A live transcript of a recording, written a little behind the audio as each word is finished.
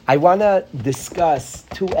I want to discuss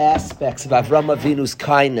two aspects of Avram Avinu's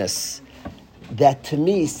kindness that to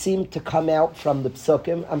me seem to come out from the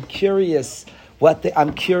Psukim. I'm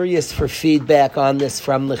curious for feedback on this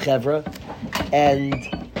from the Chevra. And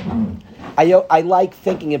I like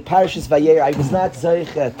thinking in Parashas Vayera. I was not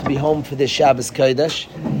Zoicha to be home for this Shabbos Kodesh.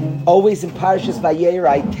 Always in Parashas Vayera,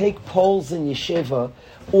 I take polls in Yeshiva.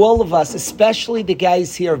 All of us, especially the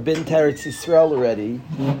guys here, have been to Eretz Yisrael already.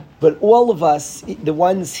 But all of us, the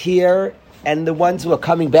ones here and the ones who are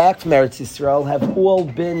coming back from Eretz Yisrael, have all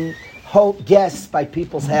been guests by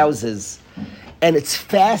people's houses. And it's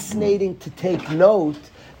fascinating to take note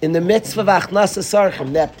in the mitzvah of Achnasas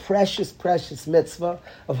Orchim, that precious, precious mitzvah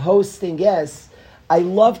of hosting guests. I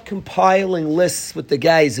love compiling lists with the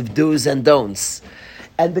guys of do's and don'ts.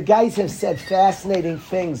 And the guys have said fascinating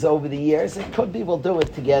things over the years. It could be we'll do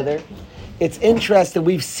it together. It's interesting.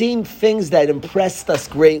 We've seen things that impressed us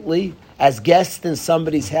greatly as guests in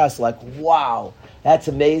somebody's house, like, wow, that's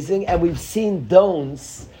amazing. And we've seen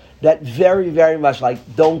don'ts that very, very much like,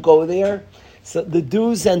 don't go there. So the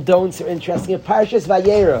do's and don'ts are interesting. In Parashas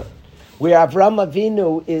Vayera, where Avram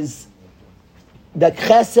Avinu is, the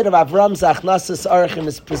chesed of Avram's Achnasas Orchim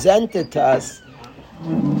is presented to us.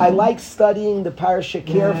 I like studying the parasha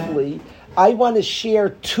carefully. I want to share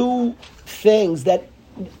two things that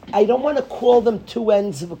I don't want to call them two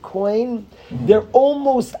ends of a coin. They're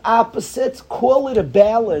almost opposites. Call it a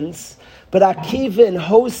balance. But Akiva, in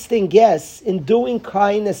hosting guests, in doing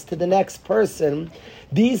kindness to the next person,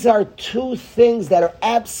 these are two things that are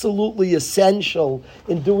absolutely essential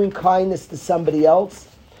in doing kindness to somebody else.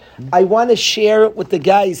 I want to share it with the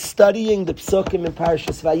guys studying the Psukim in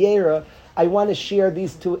Parashas Vayera. I want to share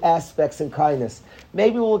these two aspects in kindness.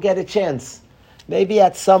 Maybe we'll get a chance. Maybe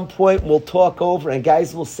at some point we'll talk over and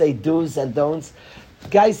guys will say do's and don'ts.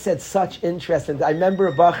 Guys said such interesting. I remember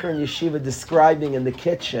a bacher in yeshiva describing in the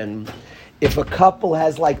kitchen, if a couple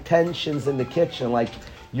has like tensions in the kitchen, like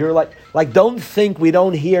you're like don't think we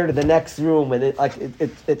don't hear to the next room, and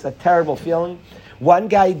it's a terrible feeling. One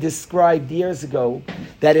guy described years ago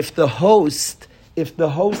that if the host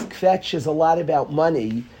kvetches a lot about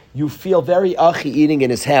money, you feel very achi eating in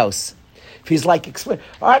his house. If he's like,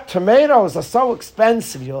 tomatoes are so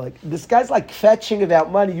expensive, you're like, this guy's like fetching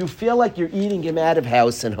about money, you feel like you're eating him out of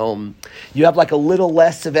house and home. You have like a little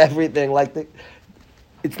less of everything.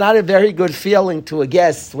 It's not a very good feeling to a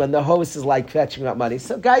guest when the host is like fetching about money.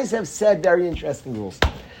 So guys have said very interesting rules.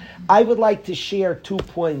 I would like to share 2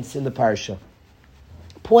 points in the parsha.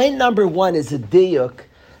 Point number 1 is a diyuk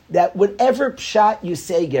that whatever pshat you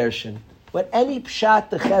say, Gershon, when any pshat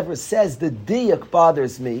the Chevra says, the diyuk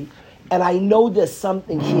bothers me, and I know there's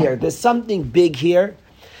something here. There's something big here.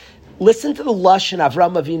 Listen to the lashon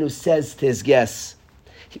Avram Avinu says to his guests.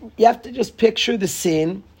 You have to just picture the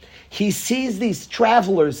scene. He sees these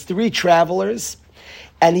travelers, 3 travelers,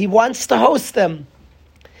 and he wants to host them.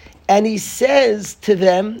 And he says to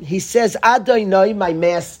them, Adonai, my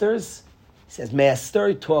masters. He says, master.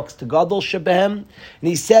 He talks to Gadol Shebehem. And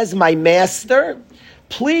he says, my master,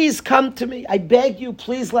 please come to me. I beg you,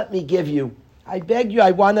 please let me give you. I beg you,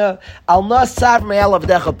 Al Nasar Me'al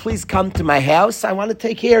Avdecha, please come to my house. I want to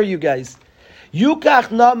take care of you guys. Yukach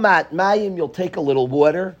Namat Mayim, you'll take a little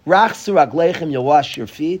water. Rachsu Aglechem, you'll wash your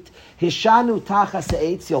feet. Hishanu Tachas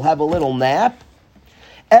Eitz, you'll have a little nap.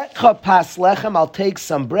 Etcha Pas Lechem, I'll take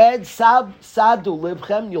some bread. Sadu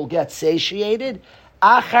Libchem, you'll get satiated.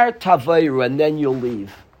 Achar Tavayru, and then you'll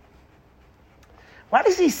leave. Why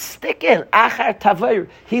does he stick in Achar Tavayru?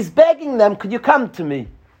 He's begging them, could you come to me?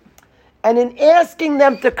 And in asking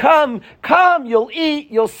them to come, you'll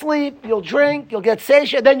eat, you'll sleep, you'll drink, you'll get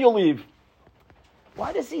satiated, then you'll leave.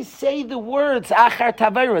 Why does he say the words Achar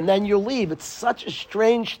Tavayru and then you'll leave? It's such a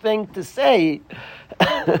strange thing to say.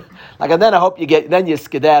 And then I hope you then you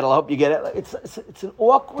skedaddle, I hope you get it. It's an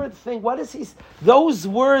awkward thing. What is he? Those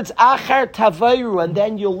words Achar Tavayru and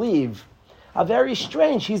then you'll leave are very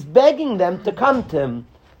strange. He's begging them to come to him.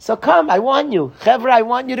 So come, I want you. Chevra, I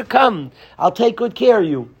want you to come. I'll take good care of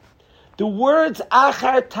you. The words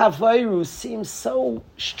Achar Tavayru seem so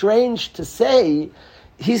strange to say.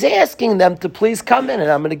 He's asking them to please come in,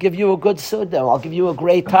 and I'm going to give you a good suda. I'll give you a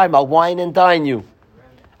great time. I'll wine and dine you.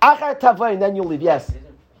 Achar Tavayru, and then you'll leave. Yes? He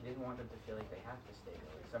didn't want them to feel like they have to stay.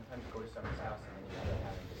 Sometimes you go to someone's house and then you end up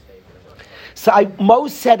having to stay for the rest. So Mo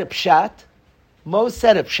said a pshat.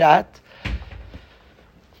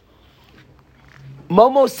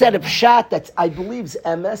 Momo said a pshat that's, I believe, is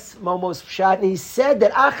emes, Momo's pshat. And he said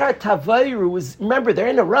that Achar Tavayru is, remember, they're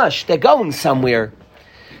in a rush. They're going somewhere.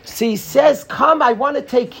 So he says, come, I want to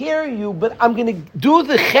take care of you, but I'm going to do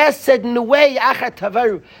the chesed in a way, Achar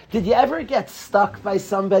Tavayru. Did you ever get stuck by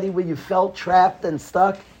somebody where you felt trapped and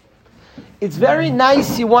stuck? It's very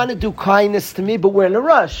nice you want to do kindness to me, but we're in a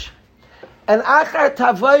rush. And Achar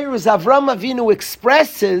Tavayru, Avram Avinu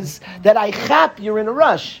expresses that I chap, you're in a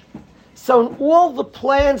rush. So in all the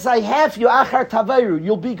plans I have for you, Achar Tavayru,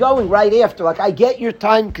 you'll be going right after. Like, I get your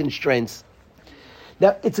time constraints.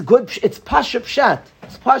 Now, it's Pasha Pshat.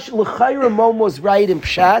 It's Pasha L'chayra Momo's right in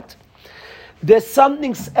Pshat. There's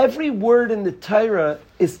something, every word in the Torah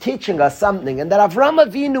is teaching us something. And that Avram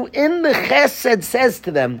Avinu in the Chesed says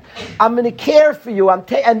to them, I'm going to care for you,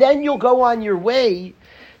 and then you'll go on your way,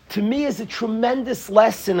 to me is a tremendous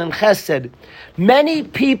lesson in Chesed. Many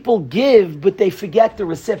people give, but they forget the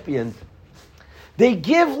recipient. They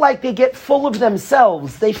give like they get full of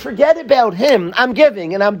themselves. They forget about him. I'm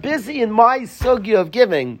giving, and I'm busy in my sugya of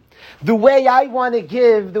giving. The way I want to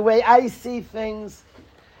give, the way I see things.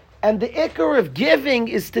 And the ikar of giving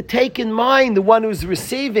is to take in mind the one who's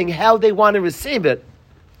receiving, how they want to receive it.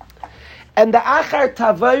 And the Achar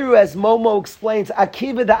Tavayru, as Momo explains,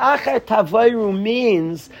 Akiva, the Achar Tavayru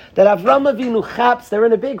means that Avram Avinu chaps, they're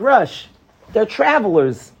in a big rush. They're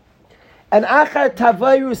travelers. And Achar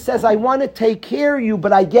Tavayru says, I want to take care of you,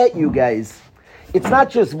 but I get you guys. It's not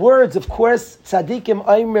just words, of course. Tzadikim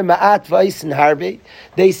oimrim ma'at v'osin harbe.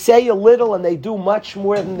 They say a little and they do much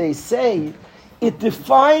more than they say. It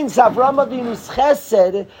defines Avram Avinu's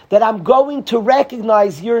chesed that I'm going to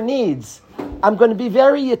recognize your needs. I'm going to be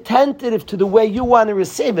very attentive to the way you want to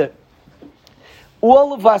receive it.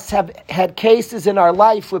 All of us have had cases in our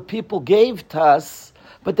life where people gave to us,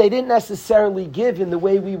 but they didn't necessarily give in the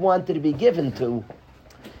way we wanted to be given to.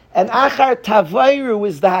 And Achar Tavayru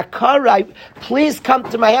is the Hakara. Please come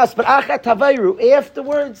to my house. But Achar Tavayru,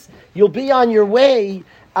 afterwards, you'll be on your way.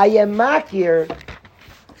 I am makir,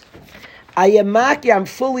 I'm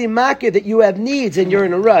fully makir that you have needs and you're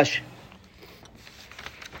in a rush.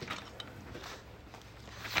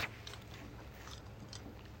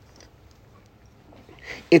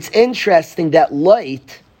 It's interesting that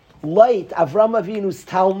light, Avram Avinu's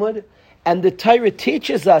Talmud, and the Torah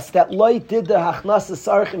teaches us that light did the Hachnasa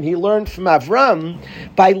Sarchim. He learned from Avram.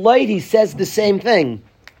 By light, he says the same thing.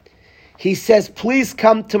 He says, please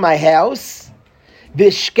come to my house.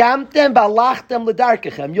 Vishkamtem balachtem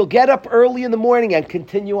ledarkechem. You'll get up early in the morning and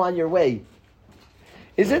continue on your way.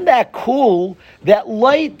 Isn't that cool that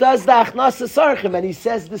light does the Achnasa Sarchim and he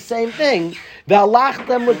says the same thing,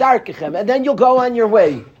 V'alachtem ledarkechem, and then you'll go on your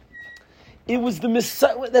way. It was the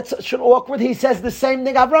Messiah, that's awkward, he says the same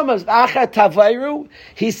thing, Avram, Achar Tavayru,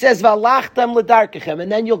 he says V'alachtem ledarkechem,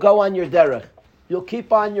 and then you'll go on your derech. You'll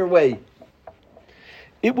keep on your way.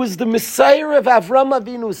 It was the Messiah of Avram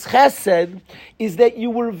Avinu's chesed, is that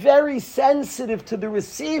you were very sensitive to the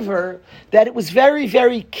receiver, that it was very,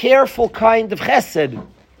 very careful kind of chesed.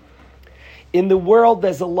 In the world,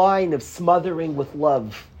 there's a line of smothering with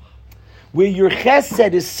love, where your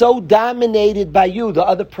chesed is so dominated by you, the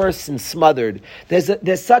other person's smothered.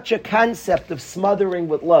 There's such a concept of smothering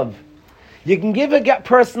with love. You can give a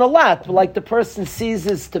person a lot, but like the person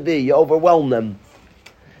ceases to be, you overwhelm them.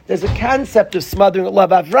 There's a concept of smothering love.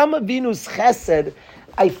 Avram Avinu's chesed,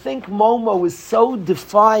 I think Momo is so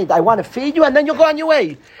defined. I want to feed you and then you'll go on your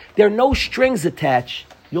way. There are no strings attached.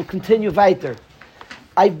 You'll continue weiter.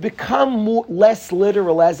 I've become less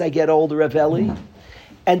literal as I get older, Rav Eli,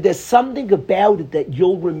 and there's something about it that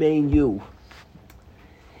you'll remain you.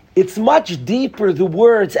 It's much deeper, the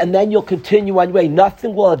words, and then you'll continue on your way.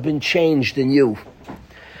 Nothing will have been changed in you.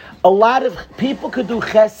 A lot of people could do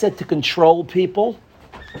chesed to control people.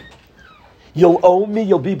 You'll owe me,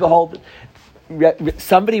 you'll be beholden.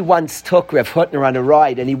 Somebody once took Rav Hutner on a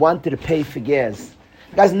ride and he wanted to pay for gas.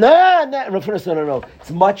 The guy's, no. Rav Hutner said, no.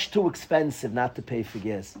 It's much too expensive not to pay for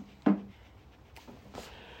gas.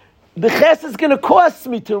 The ches is going to cost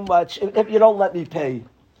me too much if you don't let me pay.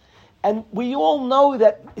 And we all know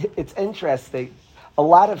that it's interesting. A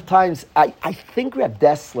lot of times, I think Reb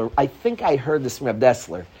Dessler, I think I heard this from Reb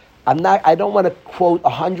Dessler. I don't want to quote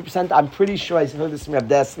 100%. I'm pretty sure I heard this from Reb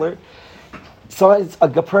Dessler. So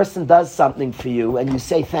a person does something for you and you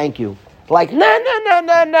say thank you. Like,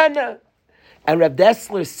 no. And Reb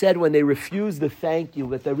Dessler said when they refuse the thank you,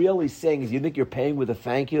 what they're really saying is, you think you're paying with a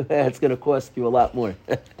thank you? It's going to cost you a lot more.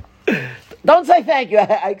 Don't say thank you.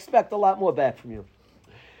 I expect a lot more back from you.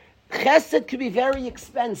 Chesed can be very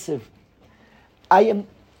expensive.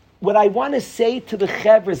 What I want to say to the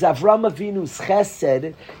Chevra is Avram Avinu's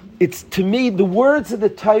chesed. It's, to me, the words of the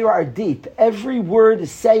Torah are deep. Every word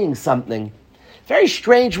is saying something. Very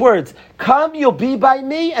strange words. Come, you'll be by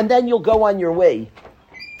me, and then you'll go on your way.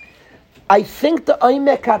 I think the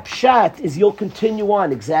Oimek HaPshat is you'll continue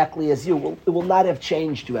on exactly as you. It will not have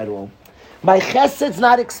changed you at all. My chesed's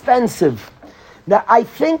not expensive. Now, I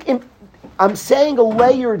think I'm saying a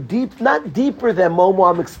layer deep, not deeper than Momo.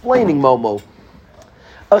 I'm explaining Momo.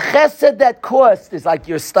 A chesed that costs is like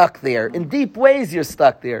you're stuck there. In deep ways, you're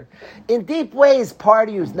stuck there. In deep ways, part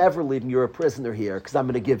of you is never leaving. You're a prisoner here because I'm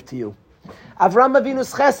going to give to you. Avram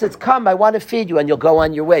Avinu's chesed, come, I want to feed you, and you'll go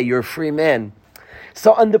on your way. You're a free man.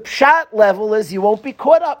 So on the pshat level is you won't be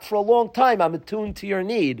caught up for a long time. I'm attuned to your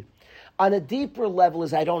need. On a deeper level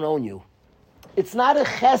is I don't own you. It's not a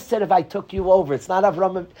chesed if I took you over. It's not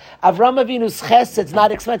Avram Avinu's chesed. It's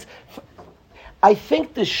not expensive. I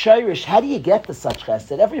think the shayrish, how do you get to such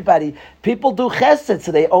chesed? People do chesed,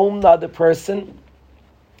 so they own the other person.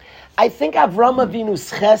 I think Avram Avinu's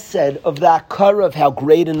chesed of the akara of how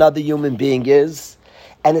great another human being is,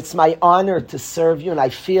 and it's my honor to serve you, and I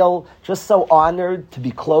feel just so honored to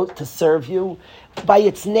be close to serve you. By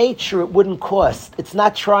its nature, it wouldn't cost. It's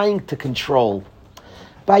not trying to control.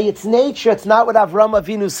 By its nature, it's not what Avram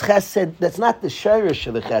Avinu's chesed, that's not the shayrish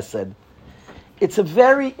of the chesed. It's a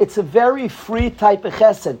very free type of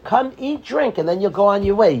chesed. Come, eat, drink, and then you'll go on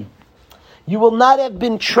your way. You will not have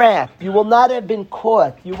been trapped. You will not have been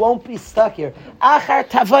caught. You won't be stuck here. Achar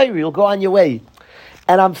tavayri, you'll go on your way.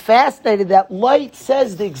 And I'm fascinated that Light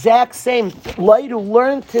says the exact same. Light who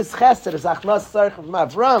learned his chesed, as Achnas Sarch of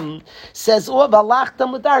Avram, says,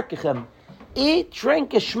 eat,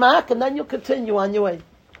 drink, geschmack, and then you'll continue on your way.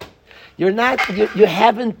 You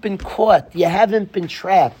haven't been caught. You haven't been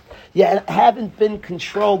trapped. You haven't been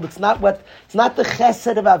controlled. It's not the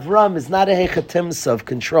chesed of Avram. It's not a hechatimsa of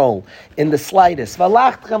control in the slightest.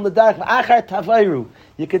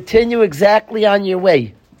 You continue exactly on your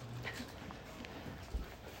way.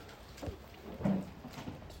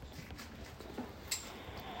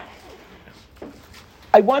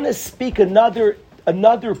 I want to speak another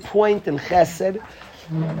point in chesed.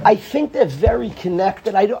 I think they're very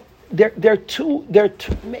connected. They're two.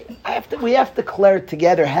 We have to clear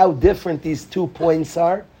together how different these 2 points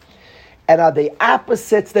are, and are they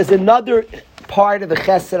opposites? There's another part of the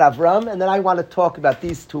Chesed Avram, and then I want to talk about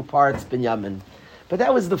these 2 parts, Binyamin. But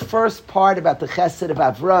that was the first part about the Chesed of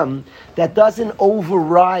Avram that doesn't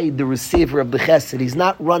override the receiver of the Chesed. He's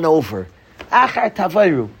not run over. Achar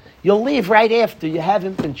tavayru. You'll leave right after. You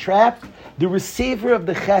haven't been trapped. The receiver of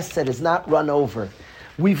the Chesed is not run over.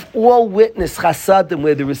 We've all witnessed chasadim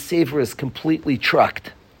where the receiver is completely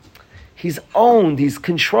trucked. He's owned, he's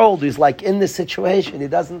controlled, he's like in the situation.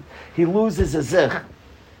 He loses his zich.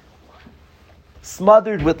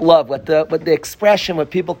 Smothered with love, what the expression,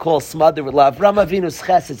 what people call smothered with love. Avram Avinu's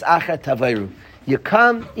chesed is achar tavayru. You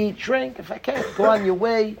come, eat, drink, if I can't, go on your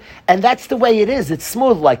way. And that's the way it is. It's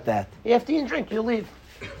smooth like that. After you eat and drink, you leave.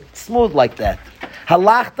 It's smooth like that.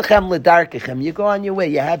 Halachtechem ledarkechem. You go on your way.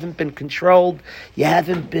 You haven't been controlled. You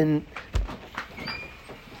haven't been...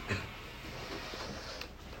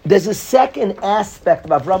 There's a second aspect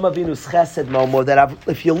of Avram Avinu's chesed, Momo, that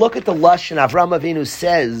if you look at the Lashon Avram Avinu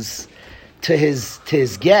says to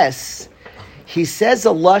his guests, he says a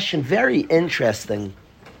Lashon very interesting.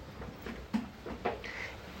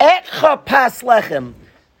 Etcha pas lechem.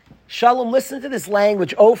 Shalom, listen to this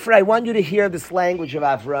language. Ofer, I want you to hear this language of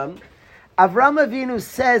Avram. Avram Avinu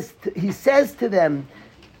says to them,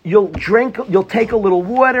 you'll drink, you'll take a little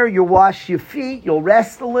water, you'll wash your feet, you'll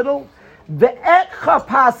rest a little. Ve'etcha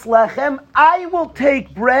pas lechem, I will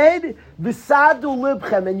take bread, v'sadu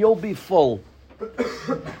libchem, and you'll be full.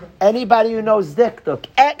 Anybody who knows dikduk,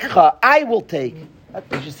 etcha, I will take.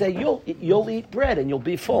 You should say, you'll eat bread and you'll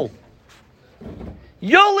be full.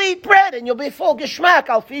 You'll eat bread and you'll be full. Geschmack,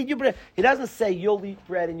 I'll feed you bread. He doesn't say you'll eat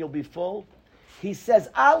bread and you'll be full. He says,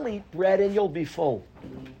 I'll eat bread and you'll be full.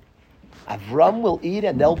 Avram will eat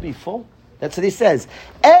and they'll be full. That's what he says.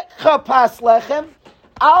 Etcha pas lechem,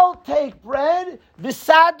 I'll take bread,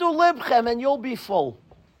 v'sadu libchem, and you'll be full.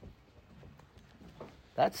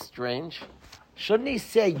 That's strange. Shouldn't he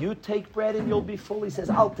say, you take bread and you'll be full? He says,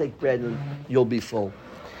 I'll take bread and you'll be full.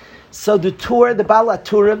 So the Baal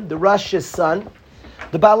HaTurim, the Rosh's son,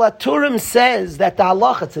 the Baal HaTurim says that the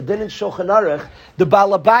halacha, it's a din in Shulchan Aruch, the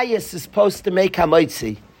Baal HaBayis is supposed to make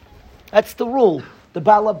hamaitzi. That's the rule. The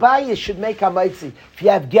Baal HaBayis should make hamaitzi. If you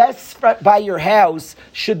have guests by your house,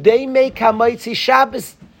 should they make hamaitzi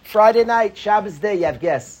Shabbos, Friday night, Shabbos day, you have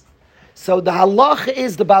guests. So the halacha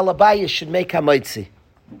is the Baal HaBayis should make hamaitzi.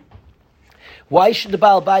 Why should the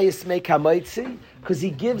Baal HaBayis make hamaitzi? Because he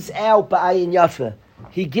gives out ba'ayin yafa.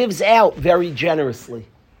 He gives out very generously.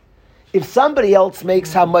 If somebody else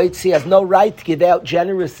makes hamaitzi, he has no right to give out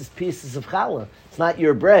generous pieces of challah. It's not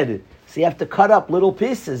your bread. So you have to cut up little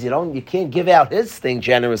pieces. You can't give out his thing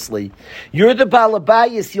generously. You're the Baal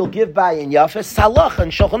HaBayis, you'll give ba'ayin yafa. Salach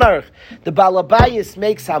and Shulchan Aruch. The Baal HaBayis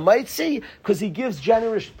makes hamaitzi because he gives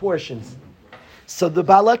generous portions. So the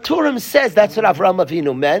Balaturim says that's what Avraham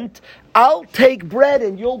Avinu meant. I'll take bread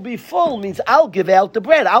and you'll be full. Means I'll give out the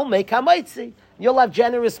bread. I'll make hamaitzi. You'll have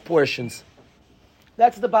generous portions.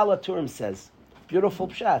 That's the Balaturim says. Beautiful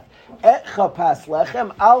pshat. Echa pas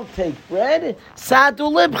lechem. I'll take bread. Sadu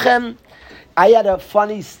libchem. I had a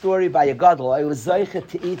funny story by a gadol. I was zeicha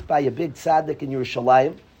to eat by a big tzaddik in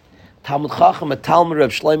Yerushalayim. Talmud Chacham, a Talmud Reb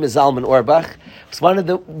Shlomo Zalman Auerbach. It's one of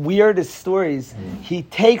the weirdest stories. He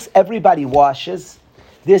takes, everybody washes.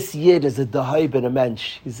 This Yid is a Dahai ben a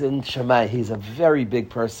mensch. He's in Shammai. He's a very big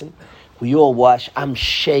person. We all wash. I'm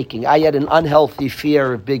shaking. I had an unhealthy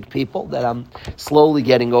fear of big people that I'm slowly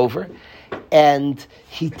getting over. And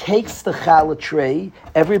he takes the challah tray.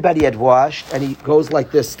 Everybody had washed. And he goes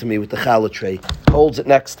like this to me with the challah tray. Holds it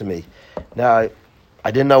next to me. Now,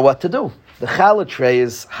 I didn't know what to do. The challah tray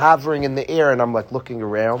is hovering in the air, and I'm like looking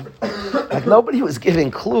around. Like nobody was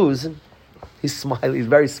giving clues. And he's smiling. He's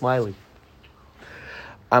very smiley.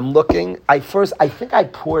 I'm looking. I think I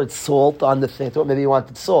poured salt on the thing. I thought maybe he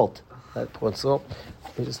wanted salt. I poured salt.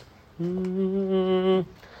 I just,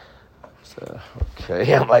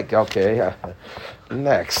 okay. I'm like, okay.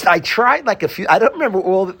 Next. I tried like a few. I don't remember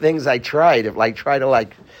all the things I tried. If like try to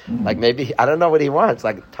like maybe I don't know what he wants.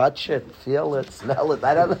 Like touch it, feel it, smell it.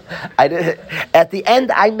 I don't know. I did. At the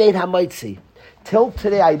end, I made hamaitzi. Till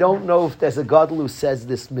today, I don't know if there's a gadol who says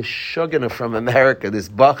this Meshugana from America. This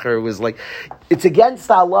bacher was like, it's against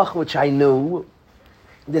the halach, which I knew.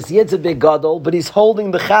 This Yid's a big gadol, but he's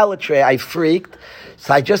holding the challah tray. I freaked.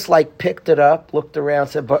 So I just like picked it up, looked around,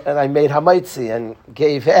 said, and I made hamaitzi and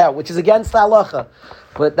gave out, which is against the halacha.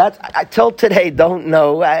 But that's, I till today don't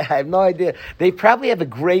know. I have no idea. They probably have a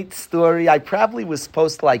great story. I probably was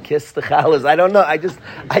supposed to like kiss the challahs. I don't know. I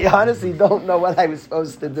honestly don't know what I was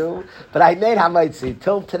supposed to do. But I made hamaitzi.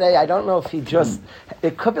 Till today, I don't know if he just,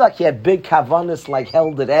 it could be like he had big kavanas, like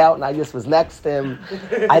held it out, and I just was next to him.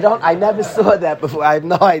 I never saw that before. I have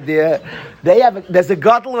no idea. There's a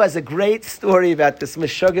gadol who has a great story about this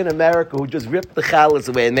Meshuggah in America who just ripped the challahs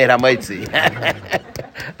away and made hamaitzi.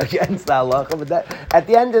 Against the halacha, but that, at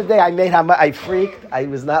the end of the day, I freaked. I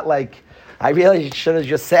was not like, I really should have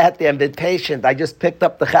just sat there and been patient. I just picked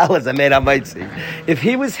up the challahs and made hamaitzi. If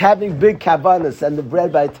he was having big kavanas and the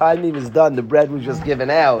bread, by the time he was done, the bread was just given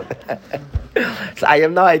out. So I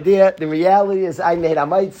have no idea. The reality is I made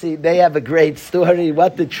hamaitzi. They have a great story.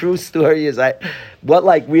 What the true story is, what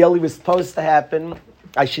like really was supposed to happen.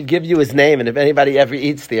 I should give you his name, and if anybody ever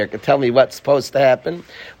eats there, can tell me what's supposed to happen.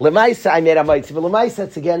 Lemaisa, I made hamaitzi, but lemaisa,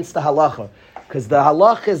 it's against the halacha, because the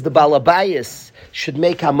halacha is the balabayas should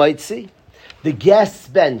make hamaitzi. The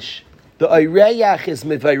guest bench, the oireyach is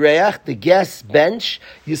mivayreach. The guest bench,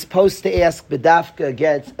 you're supposed to ask bedafka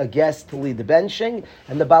against a guest to lead the benching,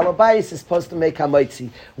 and the balabayas is supposed to make hamaitzi.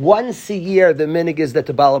 Once a year, the minig is that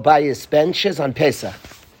the balabayas benches on Pesach.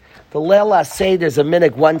 The Leila say there's a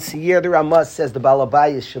minhag once a year. The Ramah says the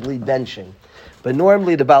Balabayas should lead benching. But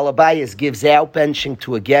normally the Balabayas gives out benching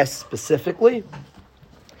to a guest specifically.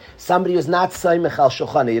 Somebody who's not Saimech al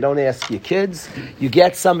Shulchanah. You don't ask your kids. You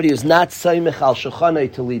get somebody who's not Saimech al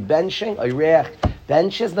Shulchanah to lead benching. Oireach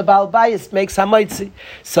benches. The Balabayas makes hamaitzi.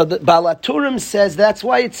 So the Balaturim says, that's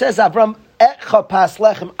why it says, Avram, Echa pas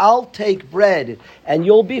lechem, I'll take bread and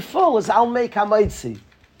you'll be full as I'll make hamaitzi.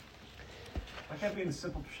 Can't be in a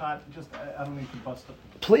simple shot. Just I don't need to bust up.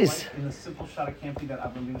 Please. In a simple shot, it can't be that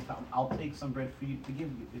I'll take some bread for you to give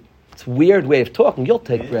you. It's a weird way of talking. You'll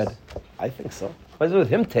take bread. I think so. What's with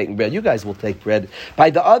him taking bread? You guys will take bread. By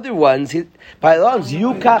the other ones, you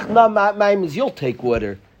kach na means you'll take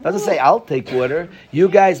water. It doesn't say I'll take water. You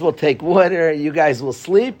guys will take water. You guys will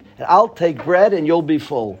sleep, and I'll take bread, and you'll be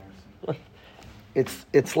full.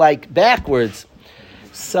 It's like backwards.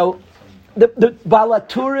 So. The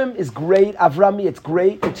Balaturim is great. Avrami, it's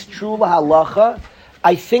great. It's true lahalacha.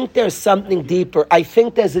 I think there's something deeper. I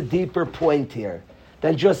think there's a deeper point here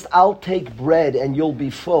than just I'll take bread and you'll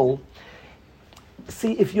be full.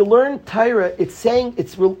 See, if you learn Torah, it's saying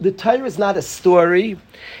the Torah is not a story,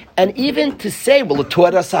 and even to say, well, the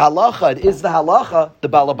Torah is halacha, it is the halacha. The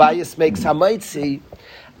Balabayas makes hamaitzi.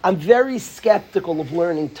 I'm very skeptical of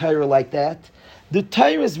learning Torah like that. The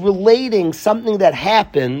Torah is relating something that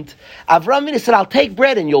happened. Avraham Avinu said, I'll take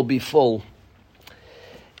bread and you'll be full.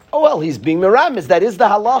 Oh, well, he's being meramis. That is the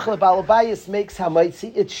halacha. The Balabayas makes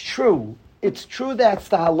hamaitzi. It's true. It's true that's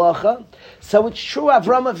the halacha. So it's true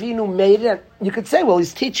Avraham Avinu made it. You could say, well,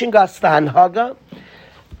 he's teaching us the hanhaga.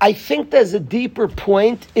 I think there's a deeper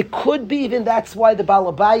point. It could be even that's why the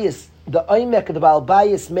Balabayas, the oimek of the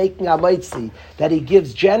Balabayas making hamaitzi, that he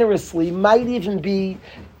gives generously, might even be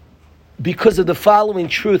because of the following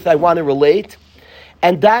truth I want to relate.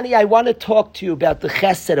 And Donnie, I want to talk to you about the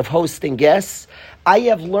chesed of hosting guests. I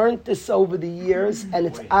have learned this over the years, and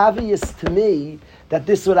it's obvious to me that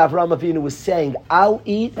this is what Avraham Avinu was saying. I'll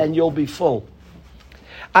eat and you'll be full.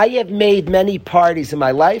 I have made many parties in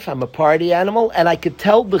my life. I'm a party animal, and I could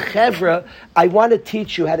tell the chevra, I want to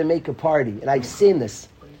teach you how to make a party. And I've seen this.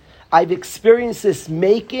 I've experienced this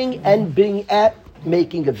making and being at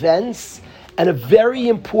making events, and a very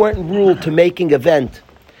important rule to making event.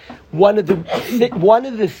 One of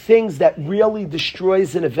the things that really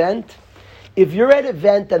destroys an event, if you're at an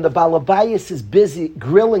event and the balabayas is busy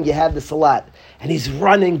grilling, you have this a lot, and he's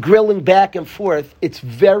running, grilling back and forth, it's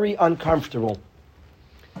very uncomfortable.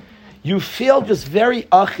 You feel just very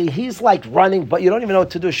achi. He's like running, but you don't even know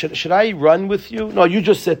what to do. Should I run with you? No, you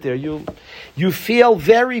just sit there. You feel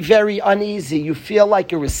very, very uneasy. You feel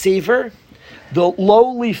like a receiver. The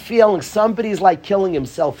lowly feeling, somebody's like killing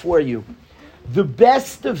himself for you. The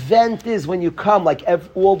best event is when you come, like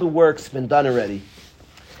all the work's been done already.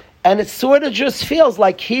 And it sort of just feels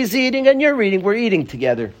like he's eating and you're eating. We're eating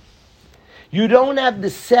together. You don't have the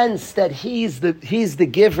sense that he's the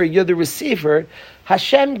giver, you're the receiver.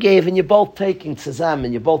 Hashem gave, and you're both taking tzazam,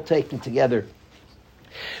 and you're both taking together.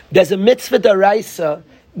 There's a mitzvah daraisa.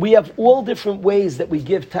 We have all different ways that we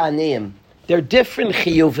give ta'aniyim. They're different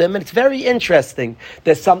chiyuvim, and it's very interesting.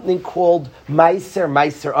 There's something called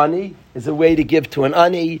meiser ani, is a way to give to an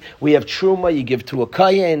ani. We have truma, you give to a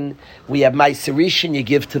kayin. We have meiser rishon, you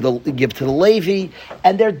give to the Levi,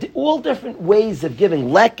 and they're all different ways of giving.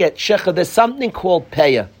 Leket, shecha. There's something called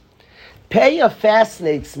peya. Peya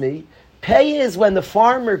fascinates me. Peya is when the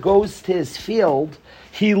farmer goes to his field,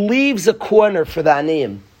 he leaves a corner for the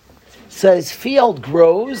aniyim. So his field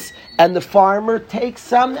grows, and the farmer takes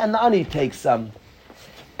some, and the ani takes some.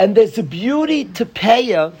 And there's a beauty to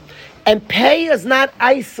peya, and peya is not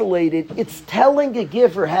isolated. It's telling a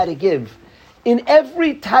giver how to give. In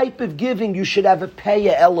every type of giving, you should have a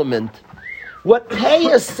peya element. What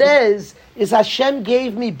peya says is Hashem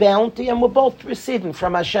gave me bounty, and we're both receiving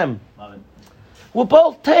from Hashem. We're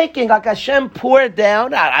both taking, like Hashem poured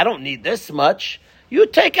down. I don't need this much. You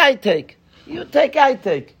take, I take. You take, I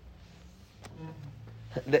take.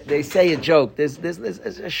 They say a joke. There's a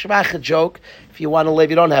shvacha joke. If you want to live,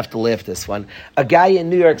 you don't have to laugh this one. A guy in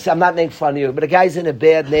New York, I'm not making fun of you, but a guy's in a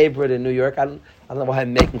bad neighborhood in New York. I don't know why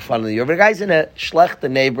I'm making fun of New York, but a guy's in a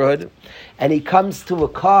schlechte neighborhood, and he comes to a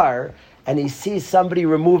car, and he sees somebody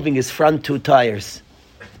removing his front two tires.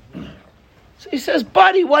 So he says,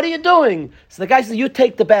 buddy, what are you doing? So the guy says, you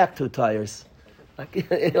take the back two tires.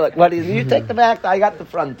 Like what do you take the back? I got the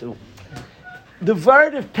front two. The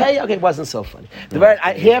word of pay, okay, it wasn't so funny. The word,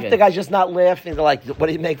 half the guys just not laughing. They're like, what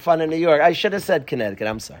do you make fun of New York? I should have said Connecticut,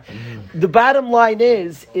 I'm sorry. The bottom line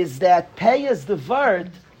is that pay is the word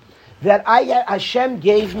that Hashem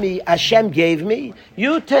gave me.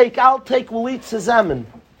 You take, I'll take, we'll eat zusammen.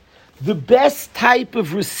 The best type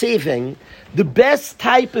of receiving, the best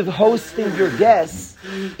type of hosting your guests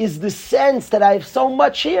is the sense that I have so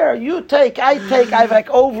much here. You take, I take, I have like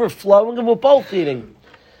overflowing, and we're both eating.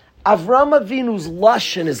 Avraham Avinu's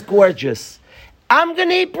lashon is gorgeous. I'm going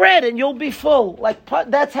to eat bread and you'll be full. Like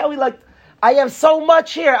that's how I have so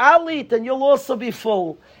much here. I'll eat and you'll also be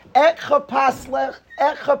full. Ekcha pas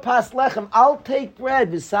lechem. I'll take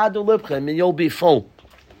bread v'sadu libchem and you'll be full.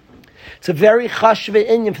 It's a very chashve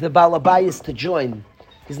inyan for the balabayas to join.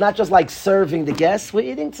 He's not just like serving the guests.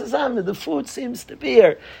 We're eating tzazam. The food seems to be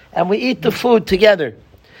here, and we eat the food together.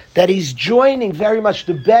 That he's joining very much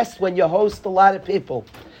the best when you host a lot of people.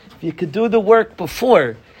 You could do the work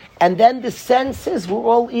before. And then the sense is we're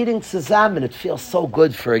all eating tzazam, and it feels so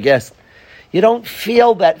good for a guest. You don't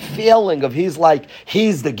feel that feeling of he's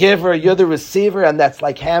the giver, you're the receiver, and that's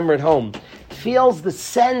like hammered home. It feels the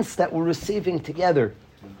sense that we're receiving together.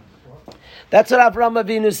 That's what Avraham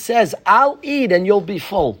Avinu says. I'll eat and you'll be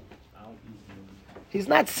full. He's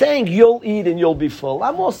not saying you'll eat and you'll be full.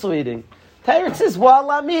 I'm also eating. Torah says, while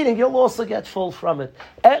I'm eating, you'll also get full from it.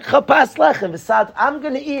 I'm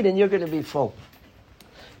going to eat and you're going to be full.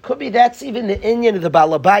 Could be that's even the inyan of the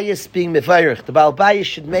balabayas being mevarich. The balabayas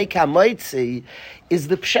should make hamaitzi. Is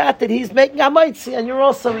the pshat that he's making hamaitzi and you're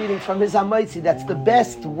also eating from his hamaitzi. That's the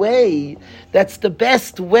best way. That's the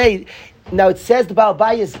best way. Now it says the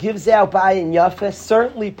balabayas gives out ba'ayin yafeh.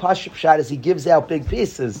 Certainly pashup pshat is he gives out big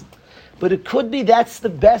pieces. But it could be that's the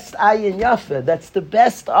best ayin yafeh. That's the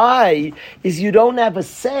best eye, is you don't have a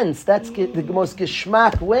sense. That's the most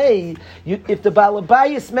geschmack way. If the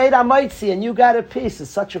balabayas made hamaitzi and you got a piece,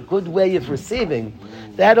 it's such a good way of receiving.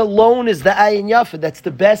 That alone is the ayin yafeh. That's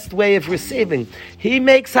the best way of receiving. He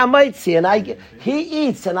makes hamaitzi and he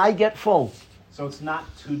eats and I get full. So So it's not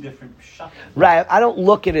two different pshatim. Right, I don't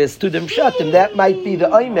look at it as two different pshatim. That might be the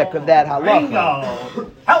oimek of that halacha.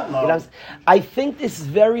 Bingo! Hello! You know what I'm saying? I think this is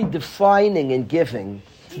very defining in giving.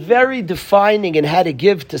 It's very defining in how to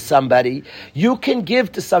give to somebody. You can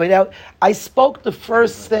give to somebody. Now, I spoke the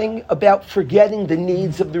first thing about forgetting the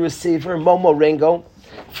needs of the receiver, Momo Ringo,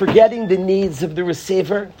 forgetting the needs of the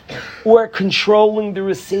receiver, or controlling the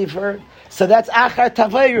receiver. So that's achar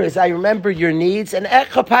tavayras. I remember your needs, and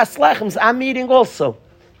echa pas lechems. I'm eating also.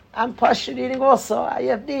 I'm pashut eating also. I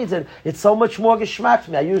have needs, and it's so much more geschmack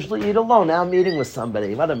for me. I usually eat alone. Now I'm eating with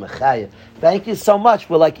somebody. What a mechaya. Thank you so much.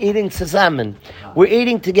 We're like eating zusammen. We're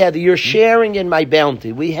eating together. You're sharing in my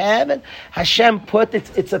bounty. We have it. Hashem put it.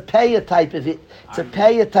 It's a paya type of it. It's a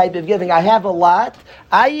paya type of giving. I have a lot.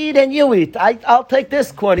 I eat and you eat. I'll take this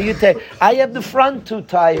corner. You take. I have the front 2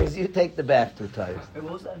 tires. You take the back 2 tires.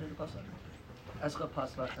 What was that in the pasuk?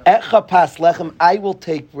 Echa pas lechem, I will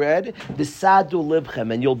take bread, the sadu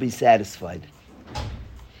libchem, and you'll be satisfied.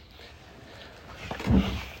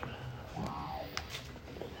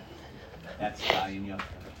 That's Italian.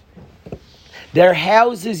 There are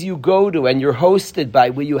houses you go to and you're hosted by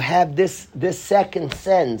where you have this second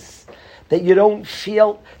sense that you don't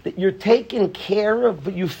feel that you're taken care of,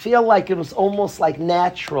 but you feel like it was almost like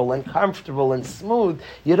natural and comfortable and smooth.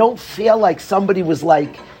 You don't feel like somebody was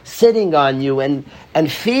like sitting on you and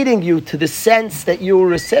feeding you to the sense that you were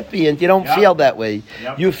a recipient. You don't feel that way.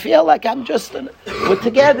 Yep. You feel like we're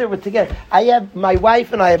together. My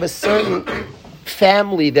wife and I have a certain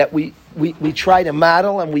family that we try to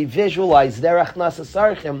model and we visualize derech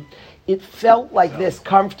nasasarchem. It felt like this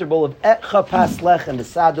comfortable of etcha pas lechem,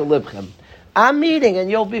 esadu libchem. I'm eating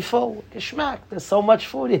and you'll be full. Geschmack. There's so much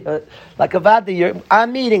food here. Like avada,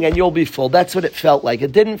 I'm eating and you'll be full. That's what it felt like.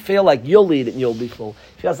 It didn't feel like you'll eat and you'll be full.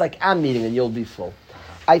 It feels like I'm eating and you'll be full.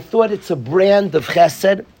 I thought it's a brand of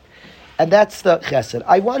chesed, and that's the chesed.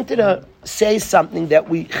 I wanted to say something that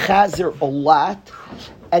we chazer a lot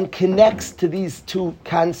and connects to these 2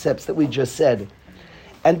 concepts that we just said.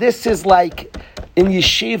 And this is like, in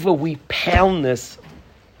yeshiva, we pound this.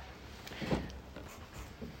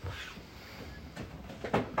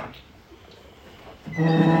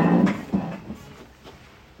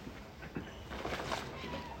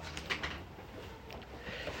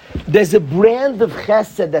 There's a brand of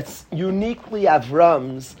chesed that's uniquely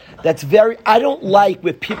Avram's, that's I don't like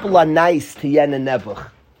where people are nice to Yen and Nebuch.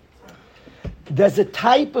 There's a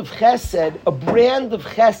type of chesed, a brand of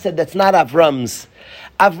chesed that's not Avram's.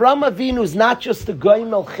 Avram Avinu is not just a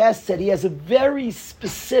goymel chesed, he has a very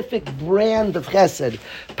specific brand of chesed.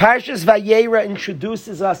 Parshas Vayera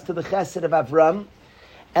introduces us to the chesed of Avram,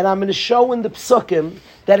 and I'm going to show in the psukim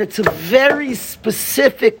that it's a very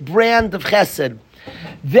specific brand of chesed.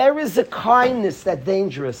 There is a kindness that's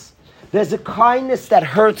dangerous. There's a kindness that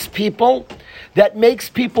hurts people, that makes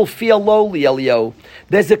people feel lowly, Elio.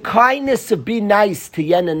 There's a kindness of be nice to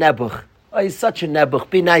Yen and Nebuch. Oh, he's such a Nebuch,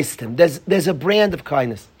 be nice to him. There's a brand of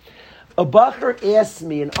kindness. A bacher asked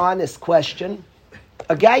me an honest question.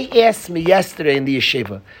 A guy asked me yesterday in the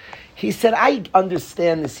yeshiva. He said, I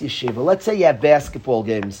understand this yeshiva. Let's say you have basketball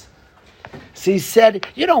games. So he said,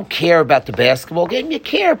 you don't care about the basketball game. You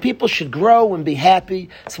care people should grow and be happy.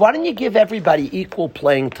 So why don't you give everybody equal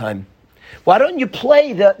playing time? Why don't you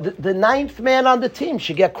play the ninth man on the team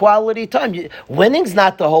should get quality time? Winning's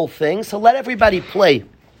not the whole thing, so let everybody play.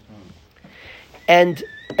 And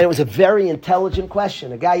it was a very intelligent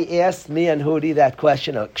question. A guy asked me and Hudi that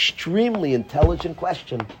question, an extremely intelligent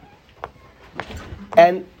question.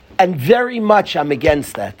 And very much I'm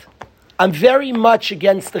against that. I'm very much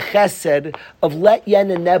against the chesed of let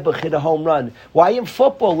Yen and Nebuch hit a home run. Why in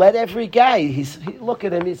football? Let every guy, look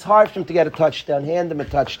at him, it's hard for him to get a touchdown. Hand him a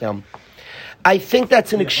touchdown. I think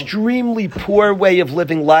that's an extremely poor way of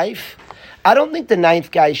living life. I don't think the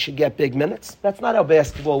ninth guy should get big minutes. That's not how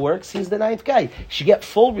basketball works. He's the ninth guy. He should get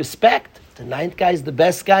full respect. The ninth guy is the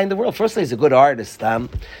best guy in the world. Firstly, he's a good artist.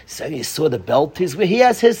 So you saw the belt. He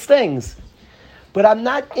has his things. But I'm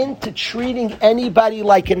not into treating anybody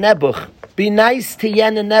like a Nebuch. Be nice to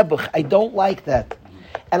Yen and Nebuch. I don't like that.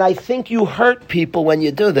 And I think you hurt people when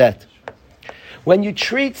you do that. When you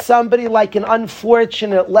treat somebody like an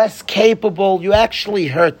unfortunate, less capable, you actually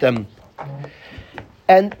hurt them.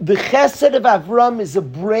 And the chesed of Avram is a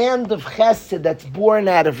brand of chesed that's born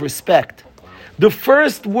out of respect. The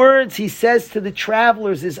first words he says to the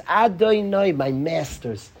travelers is, Adonai, my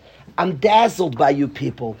masters. I'm dazzled by you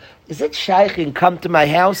people. Is it shaykhin, come to my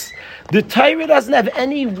house? The Torah doesn't have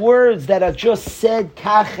any words that are just said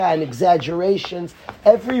kacha and exaggerations.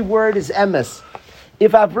 Every word is emes.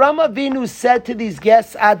 If Avram Avinu said to these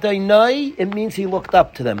guests, Adonai, it means he looked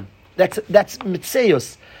up to them. That's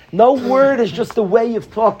mitzeus. No word is just a way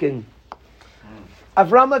of talking.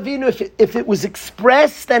 Avram Avinu, if it was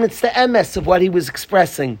expressed, then it's the emes of what he was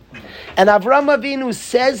expressing. And Avram Avinu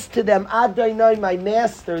says to them, Adonai, my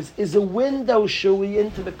masters, is a window, shui,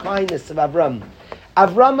 into the kindness of Avram.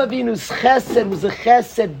 Avram Avinu's chesed was a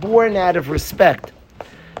chesed born out of respect.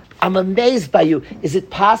 I'm amazed by you. Is it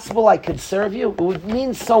possible I could serve you? It would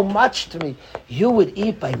mean so much to me. You would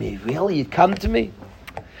eat by me. Really? You'd come to me?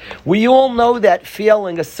 We all know that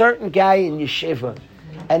feeling. A certain guy in yeshiva,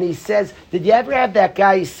 and he says, did you ever have that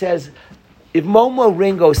guy? He says, if Momo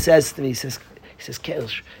Ringo says to me, he says,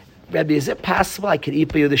 Kalish, Rebbe, is it possible I could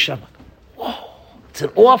eat by you the Shabbat? Whoa, it's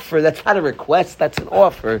an offer. That's not a request. That's an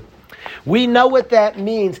offer. We know what that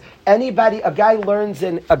means. Anybody, a guy learns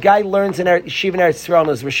in Yeshiva in Eretz Yisrael,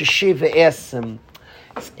 Rosh Hashiva asks him,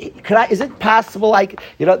 is it possible,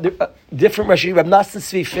 different Rosh Hashiva, Reb Nosson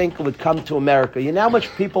Tzvi Finkel would come to America. You know how much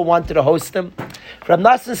people wanted to host him? Reb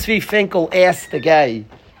Nosson Tzvi Finkel asked the guy,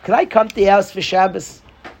 could I come to your house for Shabbos?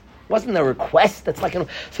 Wasn't a request. It's like,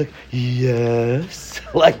 yes.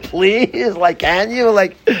 Like, please, can you?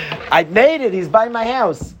 I made it. He's by my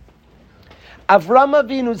house. Avram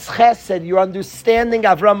Avinu's chesed, you're understanding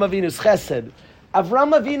Avram Avinu's chesed.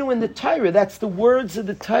 Avram Avinu in the Torah, that's the words of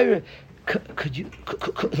the Torah. Could you,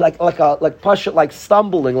 like Pasha, like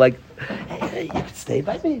stumbling, hey, you could stay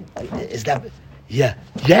by me? Is that, yeah.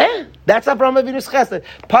 That's Avram Avinu's chesed.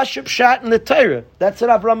 Pasha Pshat in the Torah. That's what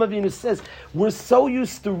Avram Avinu says. We're so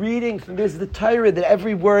used to reading from this, the Torah, that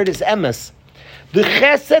every word is emes. The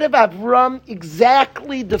chesed of Avram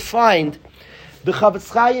exactly defined. The Chavetz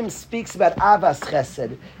Chaim speaks about Avas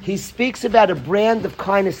Chesed. He speaks about a brand of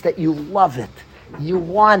kindness that you love it. You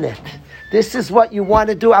want it. This is what you want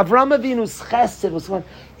to do. Avram Avinu's Chesed was one.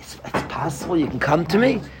 It's possible you can come to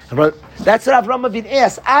me? That's what Avram Avinu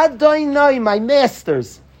asked. Adonai, my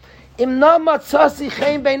masters. I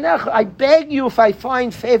beg you if I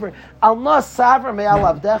find favor. Al na savra me al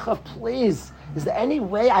avdecha, please. Is there any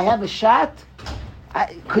way I have a shot?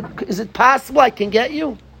 Is it possible I can get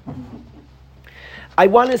you? I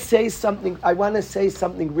want to say something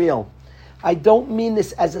real. I don't mean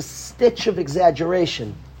this as a stitch of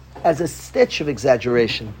exaggeration.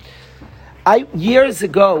 Years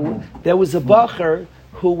ago, there was a bacher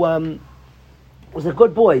who was a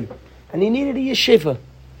good boy, and he needed a yeshiva.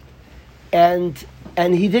 And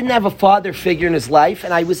he didn't have a father figure in his life,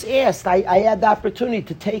 and I was asked, I had the opportunity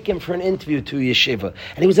to take him for an interview to a yeshiva.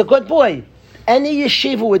 And he was a good boy. Any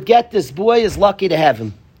yeshiva would get this boy is lucky to have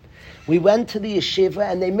him. We went to the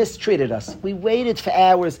yeshiva and they mistreated us. We waited for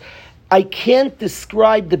hours. I can't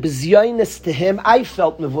describe the bizyonis to him. I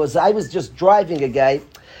felt mevuz. I was just driving a guy.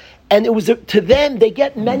 And it was to them, they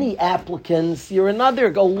get many applicants. You're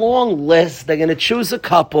a long list. They're going to choose a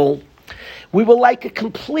couple. We were like a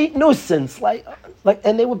complete nuisance.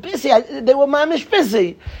 And they were busy. They were mamish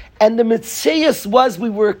busy. And the mitzias was we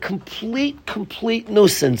were a complete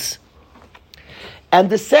nuisance. And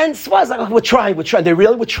the sense was, we're trying. They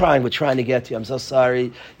really were trying. We're trying to get to you. I'm so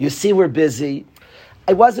sorry. You see, we're busy.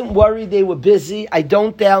 I wasn't worried they were busy. I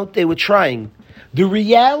don't doubt they were trying. The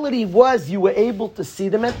reality was you were able to see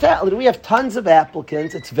the mentality. We have tons of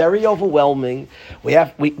applicants. It's very overwhelming.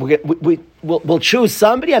 We'll choose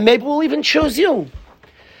somebody, and maybe we'll even choose you.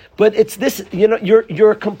 But it's this,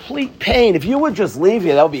 you're a complete pain. If you would just leave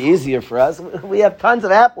here, that would be easier for us. We have tons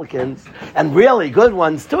of applicants, and really good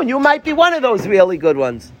ones too, and you might be one of those really good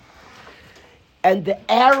ones. And the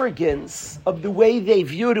arrogance of the way they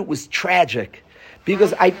viewed it was tragic.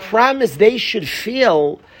 Because I promise they should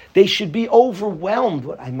be overwhelmed.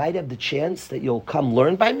 I might have the chance that you'll come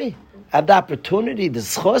learn by me. Have the opportunity, the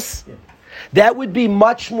schus. That would be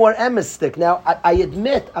much more emistic. Now, I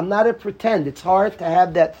admit, I'm not a pretend. It's hard to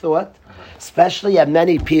have that thought, especially at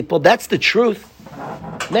many people. That's the truth.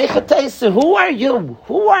 Who are you?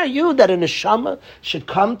 Who are you that a neshama should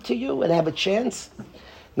come to you and have a chance?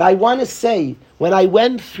 Now, I want to say, when I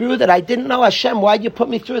went through that, I didn't know, Hashem, why'd you put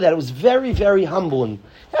me through that? It was very, very humbling.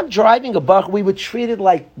 I'm driving a bus. We were treated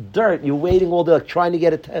like dirt. You're waiting all day, trying to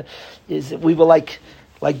get it. We were like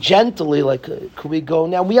gently, could we go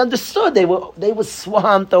now? We understood. They were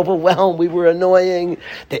swamped, overwhelmed. We were annoying.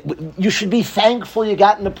 You should be thankful you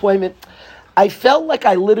got an appointment. I felt like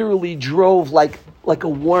I literally drove like a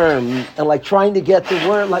worm and trying to get the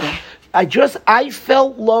worm. I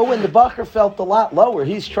felt low, and the bacher felt a lot lower.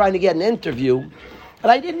 He's trying to get an interview.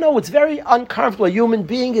 And I didn't know. It's very uncomfortable. A human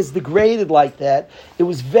being is degraded like that. It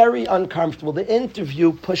was very uncomfortable. The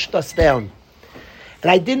interview pushed us down.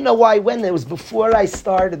 And I didn't know why I went there. It was before I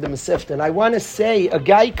started the Masifta. And I want to say, a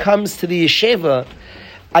guy comes to the yeshiva,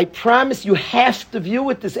 I promise you have to view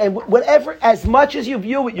it this, and whatever, as much as you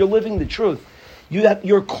view it, you're living the truth.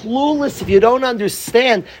 You're clueless if you don't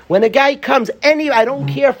understand. When a guy comes, I don't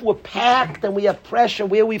care if we're packed and we have pressure,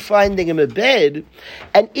 where we finding him in bed.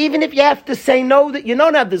 And even if you have to say no, that you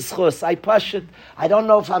don't have the zchus, I push it, I don't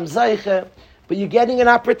know if I'm zeiche, but you're getting an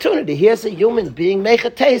opportunity. Here's a human being,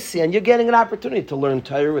 mechatesi, and you're getting an opportunity to learn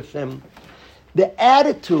Torah with him. The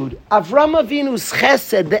attitude, Avram Avinu's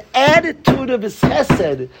chesed, the attitude of his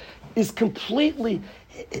chesed is completely,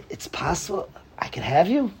 it's possible, I can have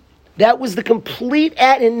you? That was the complete,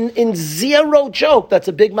 in zero joke, that's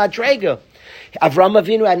a big madrega. Avram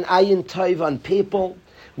Avinu had an ayin tov on people,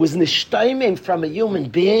 was nishtaimim from a human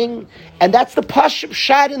being, and that's the pashut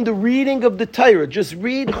shot in the reading of the Torah. Just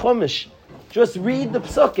read Chumash. Just read the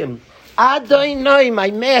psukim. Adonai, my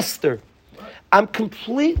master. I'm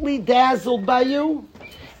completely dazzled by you,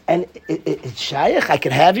 and it's shaykh, I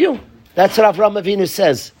can have you. That's what Avram Avinu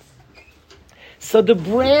says. So the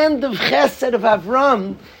brand of chesed of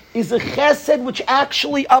Avram is a chesed which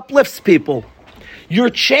actually uplifts people. You're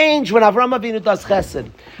changed when Avram Avinu does chesed.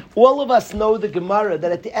 All of us know the Gemara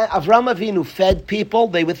that at the end, Avram Avinu fed people,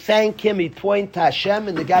 they would thank him, he'd point to Hashem,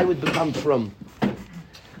 and the guy would become frum.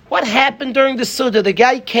 What happened during the Suda? The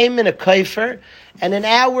guy came in a kaifer, and an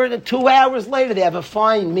hour, 2 hours later, they have a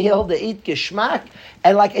fine meal, they eat geschmack,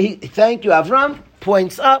 and thank you, Avram,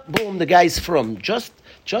 points up, boom, the guy's frum. Just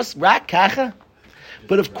rak kacha.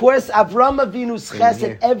 But of course, Avram Avinu's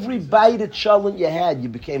chesed, every bite of cholent you had, you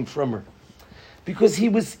became frummer. Because he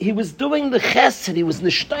was doing the chesed, he was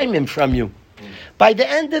nishtaimim from you. By the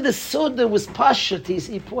end of the Suda was pashut,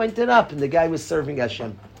 he pointed up, and the guy was serving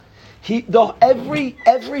Hashem.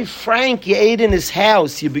 Every franc you ate in his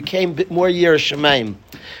house, you became a bit more Yireh Shamayim.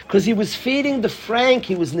 Because he was feeding the franc,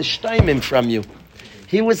 he was nishtaimim from you.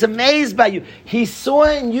 He was amazed by you. He saw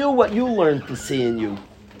in you what you learned to see in you.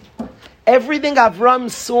 Everything Avram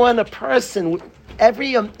saw in a person,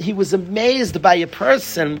 he was amazed by a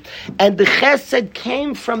person, and the chesed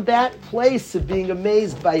came from that place of being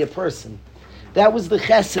amazed by a person. That was the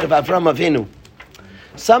chesed of Avram Avinu.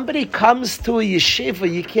 Somebody comes to a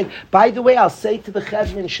yeshiva, you can't. By the way, I'll say to the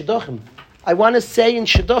chevra in shidduchim, I want to say in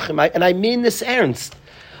shidduchim, and I mean this ernst.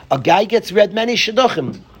 A guy gets read many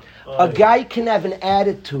shidduchim. A guy can have an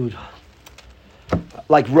attitude,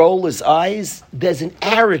 like roll his eyes. There's an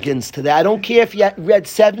arrogance to that. I don't care if you read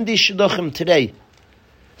 70 shidduchim today.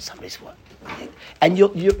 Somebody's what? And you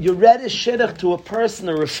read a shidduch to a person,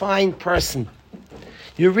 a refined person.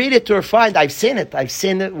 You read it to refine. I've seen it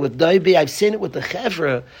with Doibi. I've seen it with the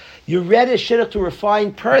Chevra. You read a shidduch to a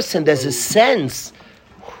refined person. There's a sense.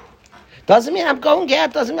 Doesn't mean I'm going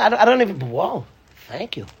out. Doesn't mean I don't even. Whoa!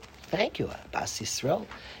 Thank you, Bas Yisrael.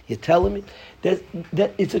 You're telling me that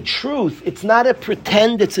it's a truth. It's not a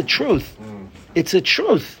pretend. It's a truth. It's a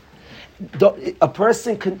truth. A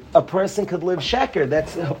person could live sheker.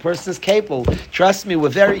 That's a person's capable. Trust me, we're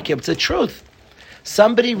very capable. It's a truth.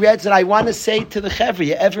 Somebody reads, and I want to say to the chevra,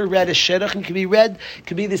 you ever read a shidduch? And could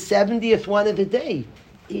be the 70th one of the day.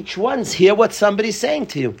 Each one's hear what somebody's saying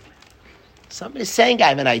to you. Somebody's saying, I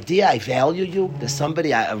have an idea, I value you. There's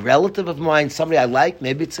somebody, a relative of mine, somebody I like,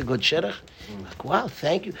 maybe it's a good shidduch. Like, wow,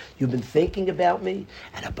 thank you. You've been thinking about me.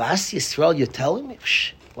 And Abbas Yisrael, you're telling me?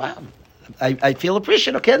 Wow, I feel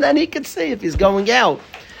appreciative. Okay, and then he can see if he's going out.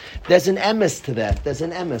 There's an emes to that. There's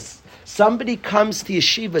an emes. Somebody comes to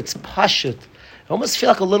yeshiva, it's pashut. I almost feel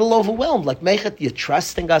like a little overwhelmed. Like, Mechat, you're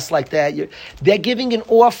trusting us like that. They're giving an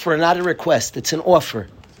offer, not a request. It's an offer.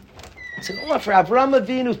 It's an offer. Avram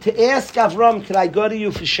Avinu, to ask Avram, can I go to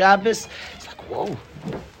you for Shabbos? It's like, whoa.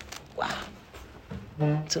 Wow.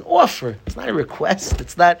 It's an offer. It's not a request.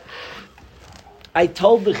 It's not. I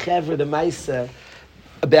told the Chevra, the Maisa,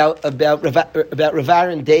 about Rav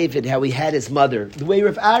Aaron David, how he had his mother. The way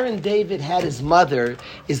Rav Aaron David had his mother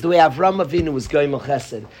is the way Avram Avinu was going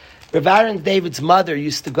Chesed. Rav Aaron David's mother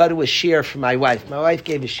used to go to a shir for my wife. My wife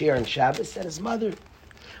gave a shir on Shabbos, and his mother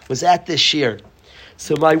was at this shir.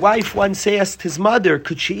 So my wife once asked his mother,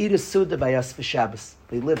 could she eat a suda by us for Shabbos?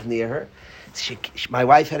 They lived near her. My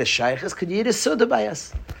wife had a shaykhs, could you eat a suda by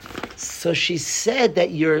us? So she said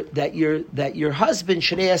that your husband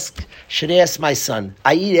should ask my son.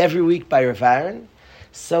 I eat every week by Rav Aaron.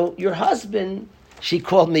 So your husband, she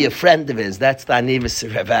called me a friend of his. That's the anivus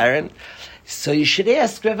of Rav Aaron. So you should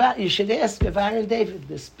ask Rav Aaron David,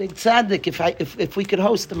 this big tzaddik, if we could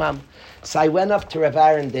host him. So I went up to Rav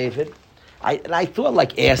Aaron David. I thought,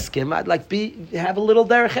 like, ask him. I'd like have a little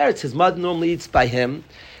derech eretz. His mother normally eats by him.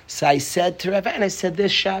 So I said to Rav Aaron, I said,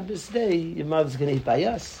 this Shabbos day, your mother's going to eat by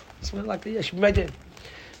us. So we're like, yeah, she might do.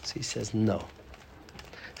 So he says, no.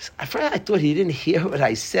 So I thought he didn't hear what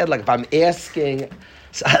I said. Like, if I'm asking,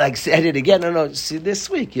 so I said it again. No, see, this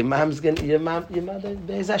week, your mother,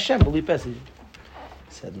 Be'ez Hashem, believe Pesach.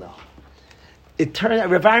 He said no. It turned out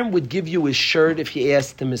Rav Aaron would give you his shirt if you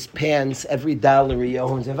asked him, his pants, every dollar he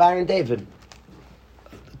owns. Rav Aaron David,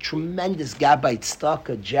 a tremendous gabbai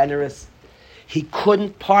tzedakah, generous. He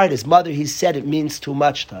couldn't part. His mother, he said, it means too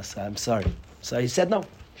much to us. I'm sorry. So he said, no,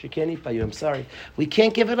 she can't eat by you. I'm sorry. We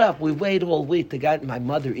can't give it up. We wait all week to get my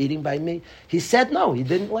mother eating by me. He said no. He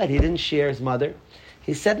didn't share his mother.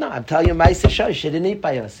 He said no. I'm telling you, Ma'aseh Shai, she didn't eat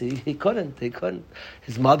by us. He couldn't.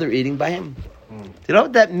 His mother eating by him. You know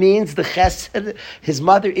what that means? The chesed, his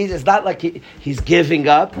mother eats. It's not like he's giving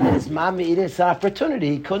up. His mom eating. It's an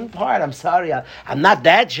opportunity. He couldn't part. I'm sorry. I'm not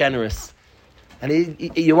that generous. And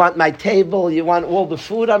you want my table, you want all the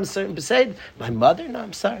food, I'm certain. Beside my mother, no,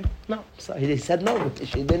 I'm sorry. No, I'm sorry. He said no,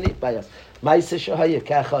 she didn't eat by us. That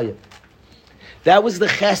was the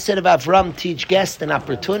chesed of Avram, teach guest an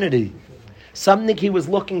opportunity. Something he was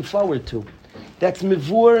looking forward to. That's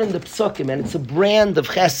mivur in the psukim, and it's a brand of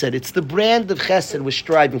chesed. It's the brand of chesed we're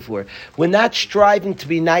striving for. We're not striving to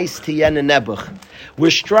be nice to Yen and Nebuch. We're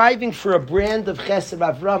striving for a brand of chesed of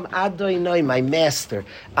Avram, Adonai, my master.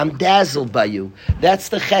 I'm dazzled by you. That's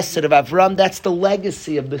the chesed of Avram. That's the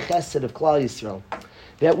legacy of the chesed of Klal Yisrael.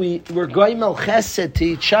 That we're goimel chesed to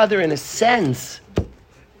each other in a sense.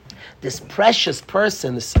 This precious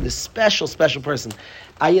person, this special person.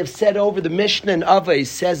 I have said over the Mishnah and Avos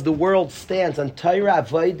says the world stands on Torah,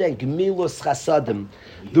 Avodah, and Gemilus Chasadim.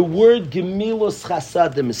 The word Gemilus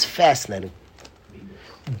Chasadim is fascinating.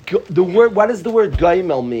 What does the word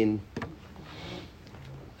Goimel mean?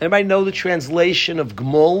 Anybody know the translation of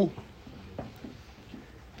Gmul?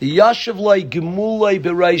 Yashav loy Gemuloi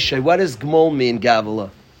Bereishay. What does Gmul mean,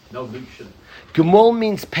 Gavala? No big shit. Gmul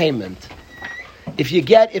means payment. If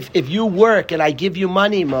you work and I give you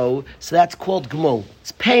money, Mo, so that's called Gmul.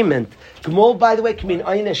 It's payment. Gmul, by the way, can mean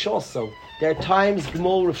Einish also. There are times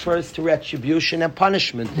Gmul refers to retribution and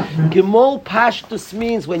punishment. Gmul Pashtus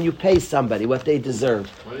means when you pay somebody what they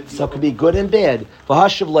deserve. So it could be good and bad.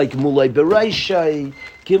 V'hashav like Gmulay Bereishay.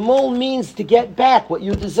 Gmul means to get back what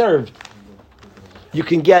you deserved. You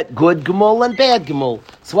can get good Gemul and bad Gemul.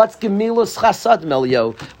 So what's Gemilus Chasad,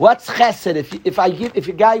 Melio? What's Chesed? If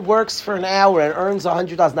a guy works for an hour and earns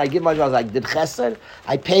 $100,000, I give him $100,000. I did Chesed.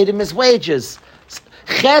 I paid him his wages.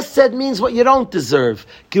 Chesed means what you don't deserve.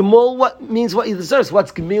 Gemul means what you deserve. So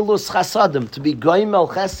what's Gemilus Chasadim? To be Goimel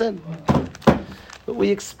Chesed? But we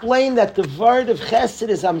explain that the word of Chesed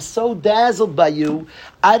is I'm so dazzled by you,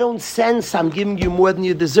 I don't sense I'm giving you more than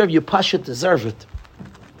you deserve. You pasha deserve it.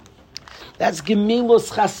 That's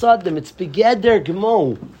Gemilus Chasadim. It's Begeder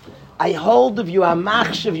Gemol. I hold of you. I'm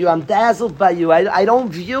machshav of you. I'm dazzled by you. I don't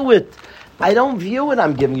view it.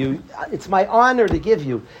 I'm giving you. It's my honor to give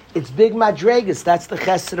you. It's big madregas. That's the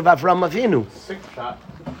chesed of Avram Avinu. Sick shot.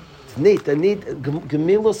 It's neat.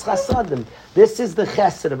 Gemilus Chasadim. This is the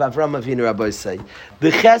chesed of Avram Avinu, Rabbi say. The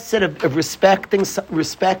chesed of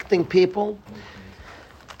respecting people.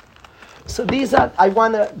 So these are, I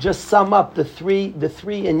want to just sum up the three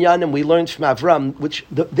inyanim we learned from Avram, which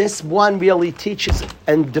this one really teaches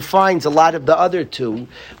and defines a lot of the other two.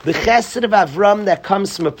 The chesed of Avram that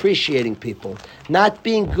comes from appreciating people, not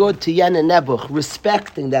being good to Yen and Nebuch,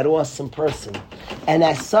 respecting that awesome person. And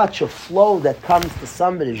as such, a flow that comes to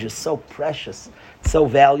somebody is just so precious, so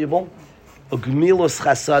valuable. A gemilos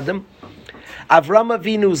chasadim. Avram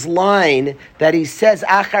Avinu's line that he says,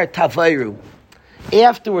 Achar Tavayru.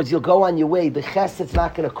 Afterwards, you'll go on your way. The chesed's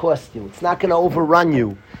not going to cost you. It's not going to overrun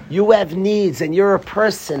you. You have needs, and you're a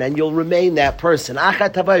person, and you'll remain that person.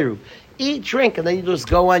 Achar Tavayru. Eat, drink, and then you just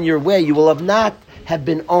go on your way. You will not have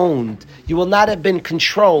been owned. You will not have been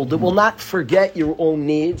controlled. It will not forget your own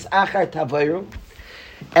needs. Achar Tavayru.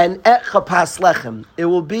 And etcha pas lechem. It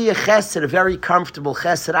will be a chesed, a very comfortable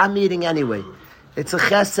chesed. I'm eating anyway. It's a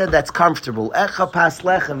chesed that's comfortable. Etcha pas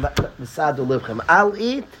lechem v'sadu livchem. I'll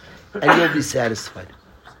eat, and you'll be satisfied.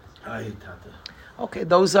 Okay,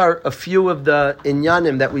 those are a few of the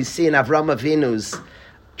inyanim that we see in Avram Avinu's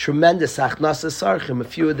tremendous achnasa sarchim. A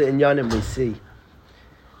few of the inyanim we see.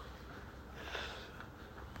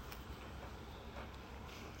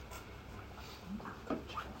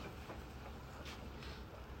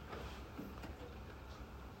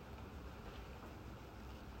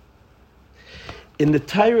 In the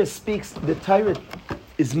Torah the Torah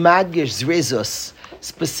is madgish zrizus.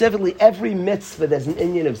 Specifically, every mitzvah there's an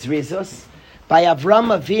inyan of zrizus. By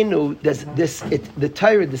Avram Avinu, the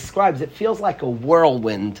Torah describes, it feels like a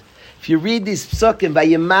whirlwind. If you read these psukim,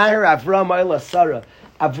 Vayimar Avram Oila Sarah,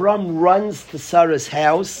 Avram runs to Sarah's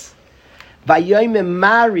house. Vayoyim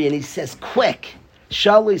Mari, and he says, quick.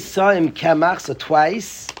 Shali Saim Kamach, so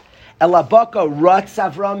twice. Elabaka Ratz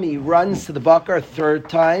Avram, he runs to the Bakar a third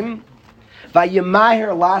time. Vayimahir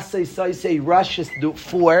lasei soisei rushes do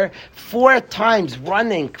 4 times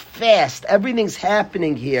running fast. Everything's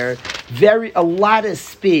happening here. A lot of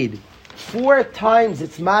speed. 4 times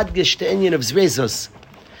it's madgish the inyan of zrizus.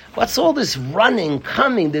 What's all this running,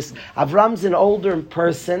 coming? This Avram's an older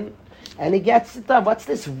person, and he gets it done. What's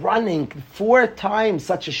this running 4 times?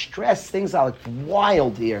 Such a stress. Things are like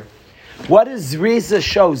wild here. What does Zrizus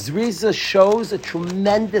show? Zrizus shows a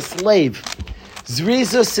tremendous lave.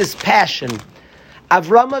 Zrizus is passion.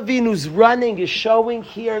 Avram Avinu's running is showing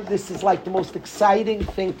here. This is like the most exciting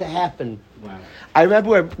thing to happen. Wow. I remember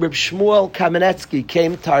when Reb Shmuel Kamenetsky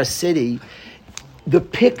came to our city. The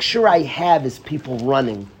picture I have is people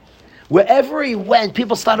running. Wherever he went,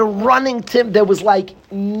 people started running to him. There was like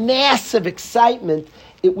massive excitement.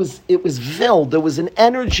 It was filled. There was an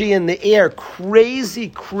energy in the air,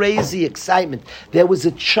 crazy excitement. There was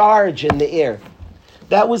a charge in the air.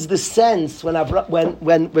 That was the sense when Reb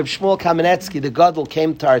Shmuel Kamenetsky, the Gadol,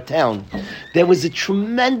 came to our town. There was a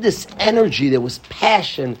tremendous energy. There was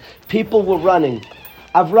passion. People were running.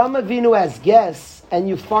 Avram Avinu has guests, and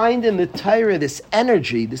you find in the Torah this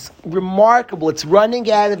energy, this remarkable. It's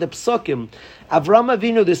running out of the psukim. Avram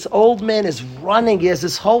Avinu, this old man, is running. He has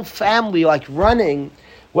his whole family like running.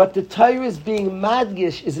 What the Torah is being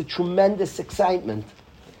madgish is a tremendous excitement.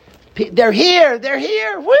 They're here,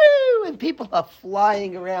 woo! And people are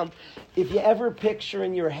flying around. If you ever picture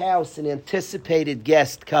in your house an anticipated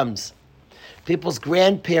guest comes, people's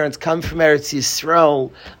grandparents come from Eretz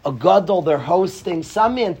Yisrael, a gadol, they're hosting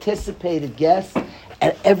some anticipated guest,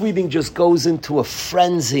 and everything just goes into a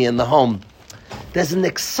frenzy in the home. There's an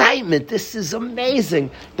excitement. This is amazing.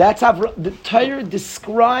 That's how the Torah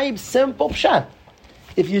describes simple pshat.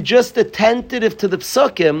 If you're just attentive to the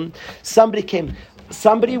psukim,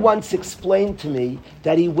 Somebody once explained to me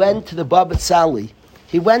that he went to the Baba Tzali.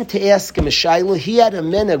 He went to ask him a shayla. He had a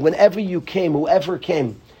minhag whenever you came, whoever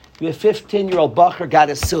came. Your 15-year-old bacher got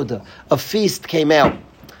a suda. A feast came out.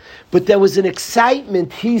 But there was an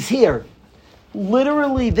excitement. He's here.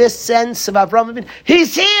 Literally this sense of Avraham.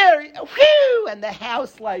 He's here! Whew! And the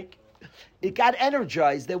house, it got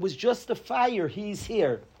energized. There was just a fire. He's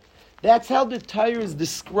here. That's how the Torah is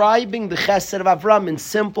describing the chesed of Avram in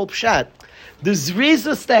simple pshat. The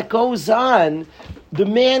zrizus that goes on, the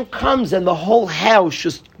man comes and the whole house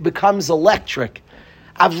just becomes electric.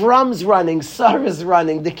 Avram's running, Sarah's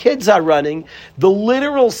running, the kids are running. The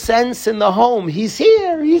literal sense in the home, he's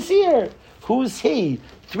here. Who's he?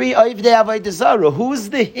 3 Oivdei Avodah Zarah. Who's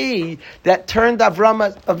the he that turned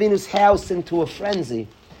Avram Avinu's house into a frenzy?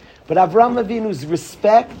 But Avram Avinu's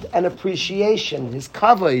respect and appreciation, his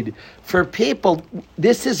kavod for people,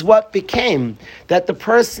 this is what became. That the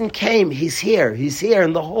person came, he's here,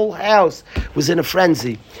 and the whole house was in a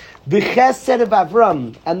frenzy. The chesed of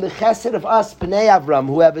Avram and the chesed of us, Bnei Avram,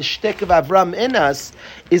 who have a shtick of Avram in us,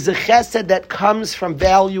 is a chesed that comes from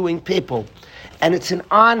valuing people. And it's an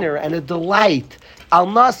honor and a delight.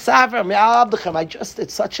 It's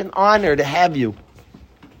such an honor to have you.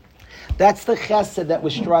 That's the chesed that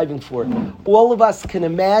we're striving for. All of us can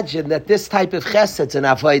imagine that this type of chesed is an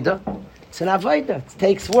avodah. It's an avodah. It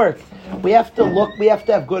takes work. We have to look, we have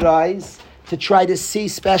to have good eyes to try to see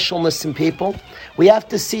specialness in people. We have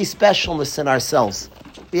to see specialness in ourselves.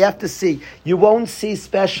 We have to see. You won't see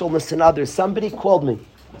specialness in others. Somebody called me.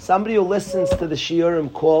 Somebody who listens to the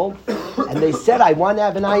shiurim called, and they said, I want to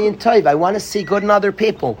have an ayin tov. I want to see good in other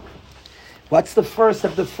people. What's the first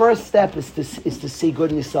step? The first step is to see good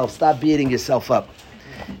in yourself. Stop beating yourself up.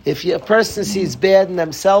 If a person sees bad in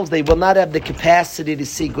themselves, they will not have the capacity to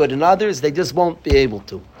see good in others. They just won't be able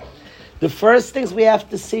to. The first things we have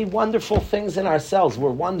to see wonderful things in ourselves.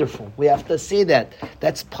 We're wonderful. We have to see that.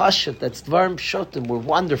 That's pashut. That's dvarim pshutim. We're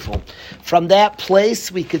wonderful. From that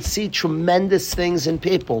place, we could see tremendous things in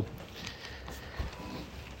people.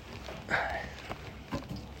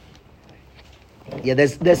 Yeah,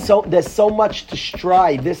 there's so much to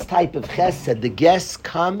strive. This type of chesed, the guests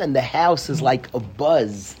come and the house is like a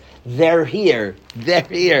buzz. They're here.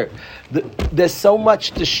 There's so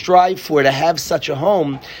much to strive for to have such a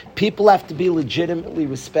home. People have to be legitimately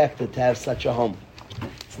respected to have such a home.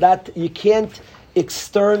 It's not, you can't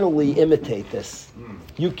externally imitate this.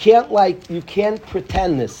 You can't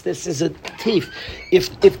pretend this. This is a thief.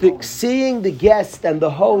 If seeing the guest and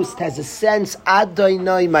the host has a sense,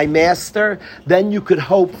 Adonai, my master, then you could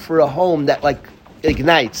hope for a home that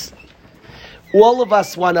ignites. All of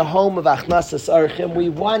us want a home of achnasas orchim. We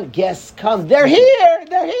want guests come. They're here.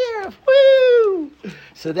 Woo!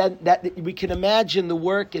 So that we can imagine the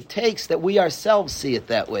work it takes that we ourselves see it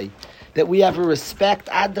that way. That we have a respect,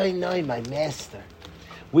 Adonai, my master.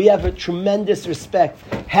 We have a tremendous respect.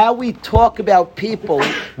 How we talk about people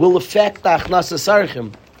will affect the achnasas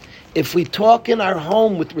archim. If we talk in our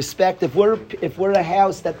home with respect, if we're a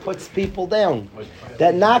house that puts people down,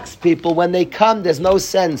 that knocks people when they come, there's no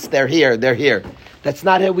sense. They're here. That's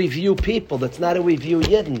not how we view people. That's not how we view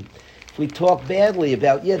Yidden. If we talk badly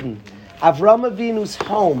about Yidden, Avram Avinu's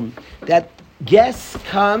home, that guests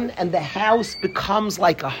come and the house becomes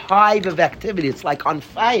like a hive of activity. It's like on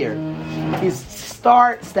fire. He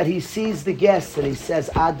starts that he sees the guests and he says,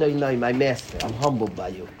 Adonai, my master, I'm humbled by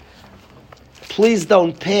you. Please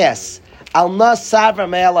don't pass. Al na savra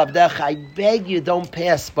me'al abdecha. I beg you, don't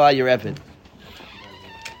pass by your Evid.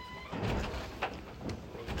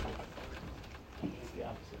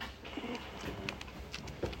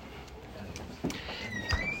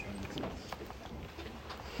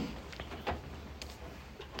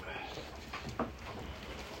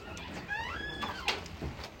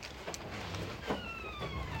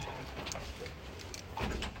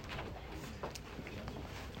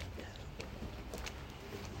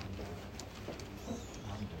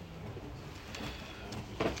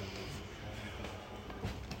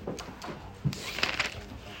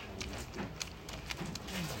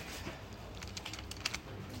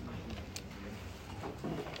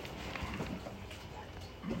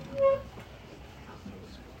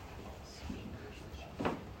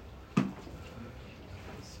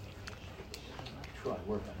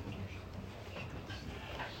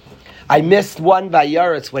 I missed one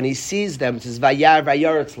Vayaretz when he sees them. It says Vayar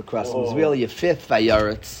Vayaretz L'Krasim. It's really a fifth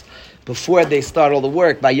Vayaretz. Before they start all the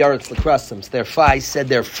work, Vayaretz L'Krasim. There are five, said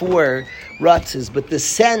there are four Rutzes, but the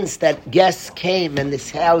sense that guests came and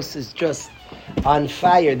this house is just on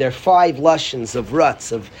fire. There are five Lushons of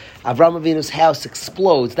Rutz, of Avram Avinu's house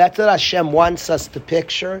explodes. That's what Hashem wants us to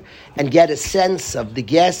picture and get a sense of. The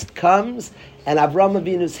guest comes and Avram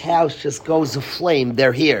Avinu's house just goes aflame.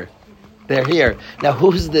 They're here. They're here. Now,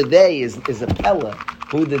 who's the they is a Pella.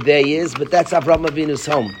 Who the they is, but that's Avram Avinu's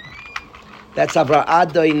home. That's Avram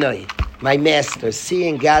Adonai, my master,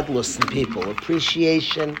 seeing godless in people,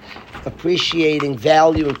 appreciating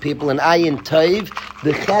value in people, and ayin tov,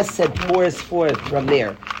 the chesed pours forth from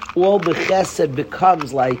there. All the chesed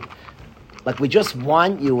becomes like we just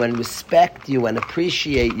want you and respect you and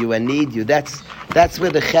appreciate you and need you. That's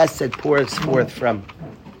where the chesed pours forth from.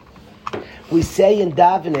 We say in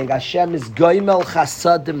davening, Hashem is goimel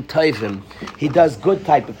chasadim tovim. He does good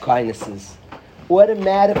type of kindnesses.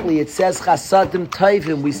 Automatically, it says chasadim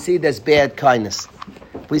tovim. We see there's bad kindness.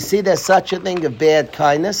 We see there's such a thing of bad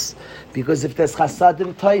kindness because if there's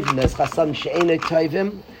chasadim tovim, there's chasadim she'enei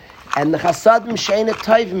tovim, and the chasadim she'enei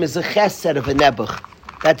tovim is a chesed of a nebuch.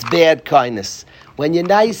 That's bad kindness. When you're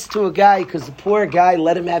nice to a guy, because the poor guy,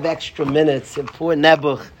 let him have extra minutes, and poor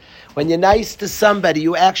nebuch. When you're nice to somebody,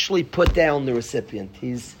 you actually put down the recipient.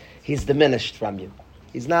 He's diminished from you.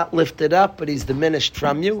 He's not lifted up, but he's diminished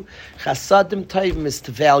from you. Chasadim tovim is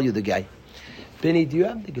to value the guy. Benny, do you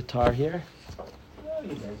have the guitar here?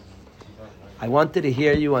 I wanted to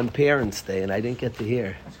hear you on Parents' Day, and I didn't get to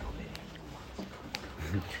hear.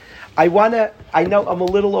 I know I'm a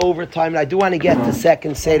little over time, and I do want to get to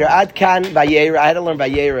second Seder. Ad Kan Vayera. I had to learn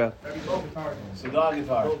Vayera.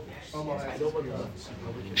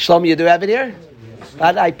 Shlomo, you do have it here?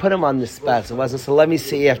 I put him on the spot, so it wasn't. So let me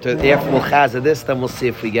see after we'll chaza this, then we'll see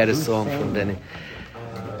if we get a song from Benny.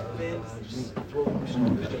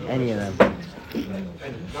 Any of them?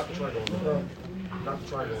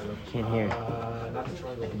 Can't hear.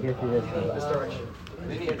 Get to this.